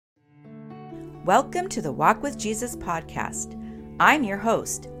Welcome to the Walk with Jesus podcast. I'm your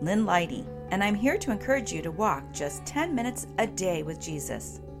host, Lynn Leidy, and I'm here to encourage you to walk just 10 minutes a day with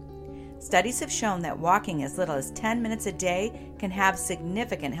Jesus. Studies have shown that walking as little as 10 minutes a day can have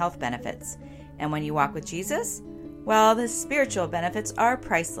significant health benefits. And when you walk with Jesus, well, the spiritual benefits are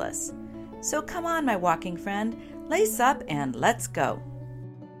priceless. So come on, my walking friend, lace up and let's go.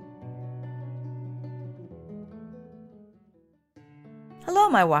 Hello,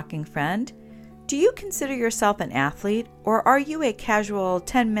 my walking friend. Do you consider yourself an athlete, or are you a casual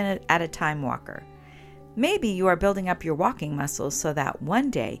 10-minute at a time walker? Maybe you are building up your walking muscles so that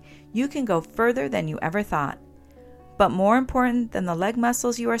one day you can go further than you ever thought. But more important than the leg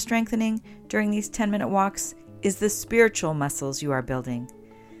muscles you are strengthening during these 10-minute walks is the spiritual muscles you are building.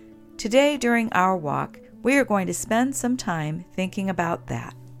 Today, during our walk, we are going to spend some time thinking about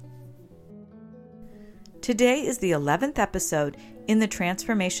that. Today is the 11th episode in the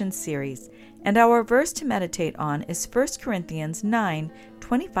Transformation series, and our verse to meditate on is 1 Corinthians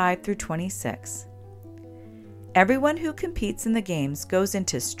 9:25 through 26. Everyone who competes in the games goes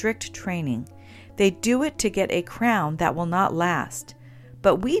into strict training. They do it to get a crown that will not last,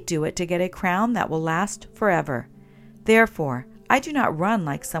 but we do it to get a crown that will last forever. Therefore, I do not run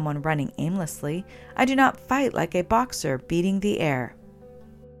like someone running aimlessly. I do not fight like a boxer beating the air.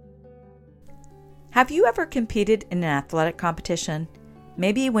 Have you ever competed in an athletic competition?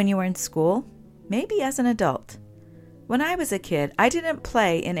 Maybe when you were in school, maybe as an adult. When I was a kid, I didn't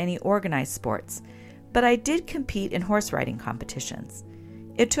play in any organized sports, but I did compete in horse riding competitions.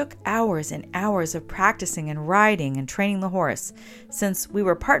 It took hours and hours of practicing and riding and training the horse, since we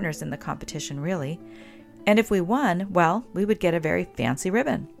were partners in the competition, really. And if we won, well, we would get a very fancy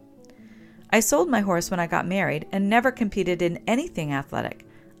ribbon. I sold my horse when I got married and never competed in anything athletic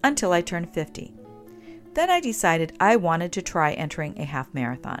until I turned 50. Then I decided I wanted to try entering a half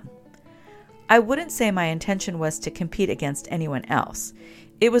marathon. I wouldn't say my intention was to compete against anyone else.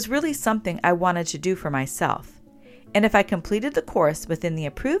 It was really something I wanted to do for myself. And if I completed the course within the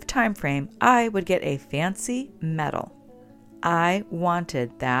approved time frame, I would get a fancy medal. I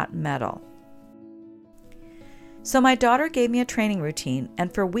wanted that medal. So my daughter gave me a training routine,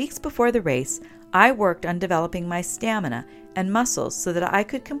 and for weeks before the race, I worked on developing my stamina and muscles so that I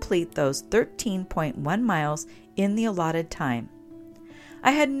could complete those 13.1 miles in the allotted time.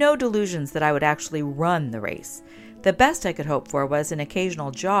 I had no delusions that I would actually run the race. The best I could hope for was an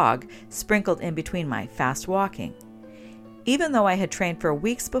occasional jog sprinkled in between my fast walking. Even though I had trained for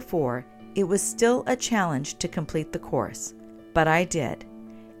weeks before, it was still a challenge to complete the course. But I did,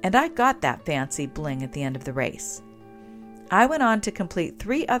 and I got that fancy bling at the end of the race. I went on to complete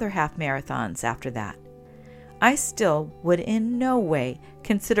 3 other half marathons after that. I still would in no way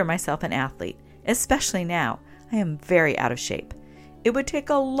consider myself an athlete, especially now. I am very out of shape. It would take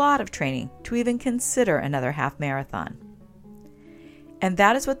a lot of training to even consider another half marathon. And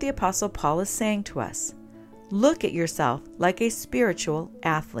that is what the Apostle Paul is saying to us. Look at yourself like a spiritual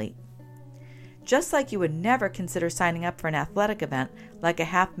athlete. Just like you would never consider signing up for an athletic event like a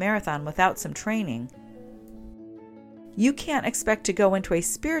half marathon without some training, you can't expect to go into a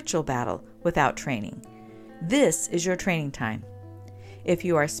spiritual battle without training. This is your training time. If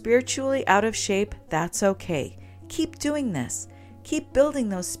you are spiritually out of shape, that's okay. Keep doing this. Keep building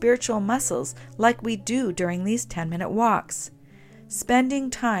those spiritual muscles like we do during these 10-minute walks. Spending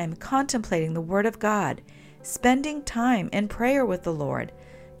time contemplating the Word of God, spending time in prayer with the Lord,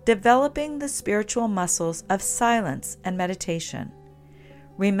 developing the spiritual muscles of silence and meditation.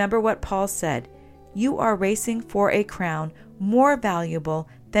 Remember what Paul said, you are racing for a crown more valuable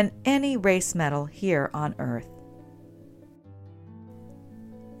than any race medal here on earth.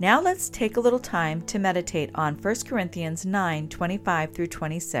 Now let's take a little time to meditate on 1 Corinthians 9:25 through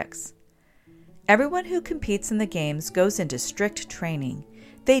 26. Everyone who competes in the games goes into strict training.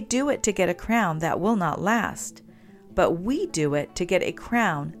 They do it to get a crown that will not last, but we do it to get a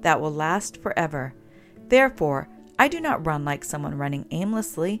crown that will last forever. Therefore, I do not run like someone running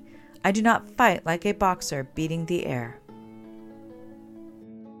aimlessly. I do not fight like a boxer beating the air.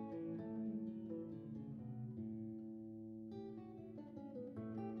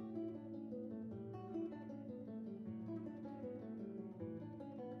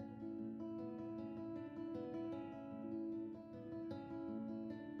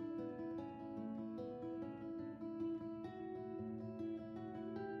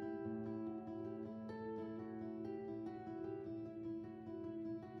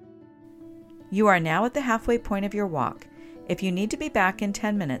 You are now at the halfway point of your walk. If you need to be back in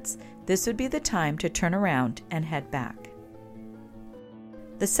 10 minutes, this would be the time to turn around and head back.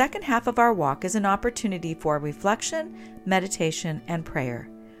 The second half of our walk is an opportunity for reflection, meditation, and prayer.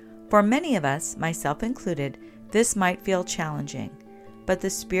 For many of us, myself included, this might feel challenging, but the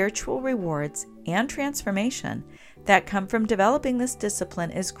spiritual rewards and transformation that come from developing this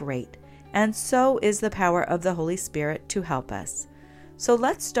discipline is great, and so is the power of the Holy Spirit to help us. So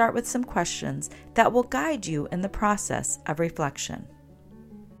let's start with some questions that will guide you in the process of reflection.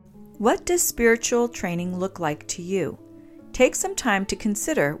 What does spiritual training look like to you? Take some time to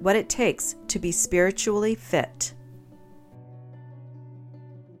consider what it takes to be spiritually fit.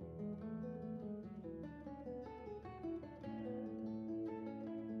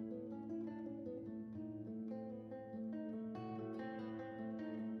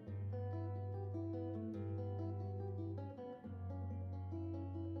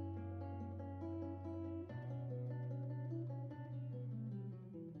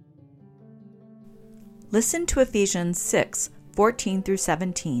 Listen to Ephesians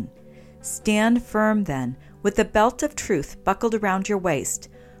 6:14-17. Stand firm then, with the belt of truth buckled around your waist,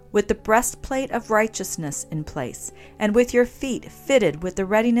 with the breastplate of righteousness in place, and with your feet fitted with the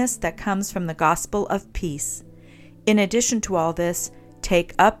readiness that comes from the gospel of peace. In addition to all this,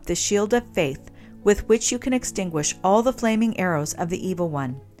 take up the shield of faith, with which you can extinguish all the flaming arrows of the evil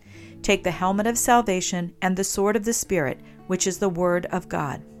one. Take the helmet of salvation and the sword of the Spirit, which is the Word of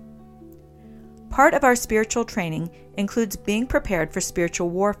God. Part of our spiritual training includes being prepared for spiritual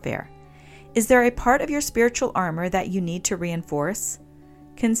warfare. Is there a part of your spiritual armor that you need to reinforce?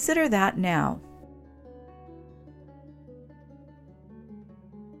 Consider that now.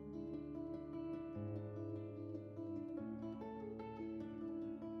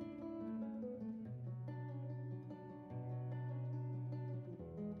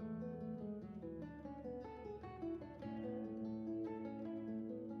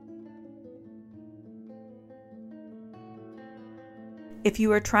 If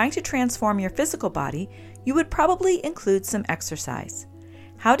you are trying to transform your physical body, you would probably include some exercise.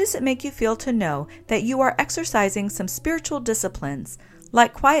 How does it make you feel to know that you are exercising some spiritual disciplines,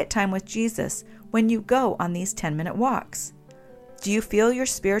 like quiet time with Jesus, when you go on these 10-minute walks? Do you feel your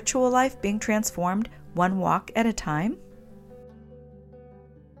spiritual life being transformed one walk at a time?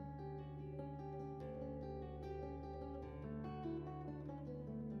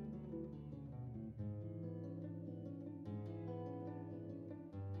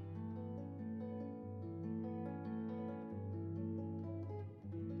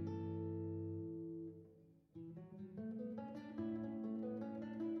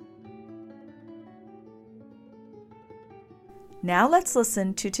 Now let's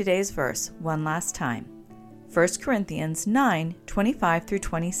listen to today's verse one last time. 1 Corinthians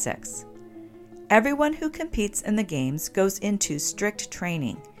 9:25-26. Everyone who competes in the games goes into strict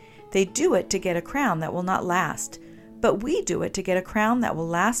training. They do it to get a crown that will not last, but we do it to get a crown that will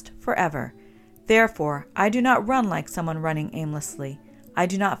last forever. Therefore, I do not run like someone running aimlessly. I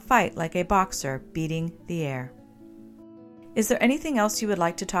do not fight like a boxer beating the air. Is there anything else you would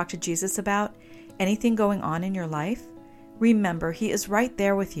like to talk to Jesus about? Anything going on in your life? Remember, He is right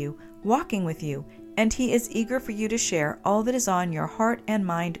there with you, walking with you, and He is eager for you to share all that is on your heart and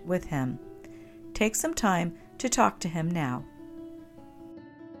mind with Him. Take some time to talk to Him now.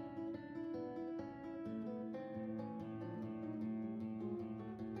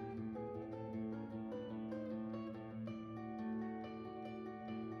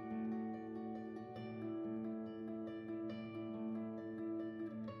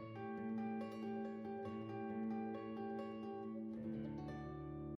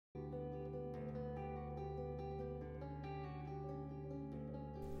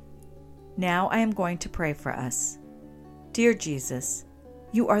 Now I am going to pray for us. Dear Jesus,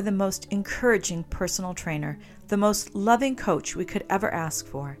 you are the most encouraging personal trainer, the most loving coach we could ever ask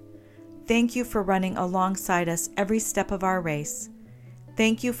for. Thank you for running alongside us every step of our race.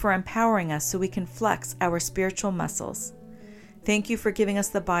 Thank you for empowering us so we can flex our spiritual muscles. Thank you for giving us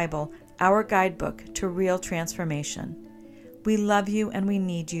the Bible, our guidebook to real transformation. We love you and we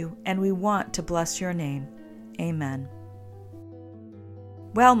need you, and we want to bless your name. Amen.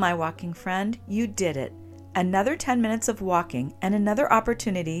 Well, my walking friend, you did it. Another 10 minutes of walking and another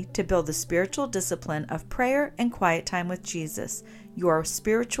opportunity to build the spiritual discipline of prayer and quiet time with Jesus, your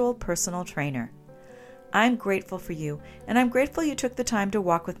spiritual personal trainer. I'm grateful for you, and I'm grateful you took the time to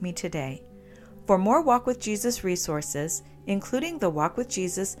walk with me today. For more Walk with Jesus resources, including the Walk with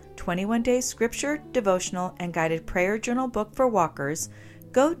Jesus 21-day scripture, devotional, and guided prayer journal book for walkers,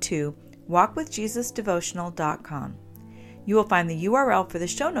 go to walkwithjesusdevotional.com. You will find the URL for the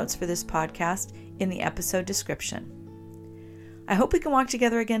show notes for this podcast in the episode description. I hope we can walk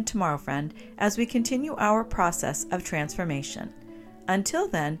together again tomorrow, friend, as we continue our process of transformation. Until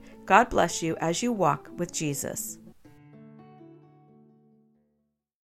then, God bless you as you walk with Jesus.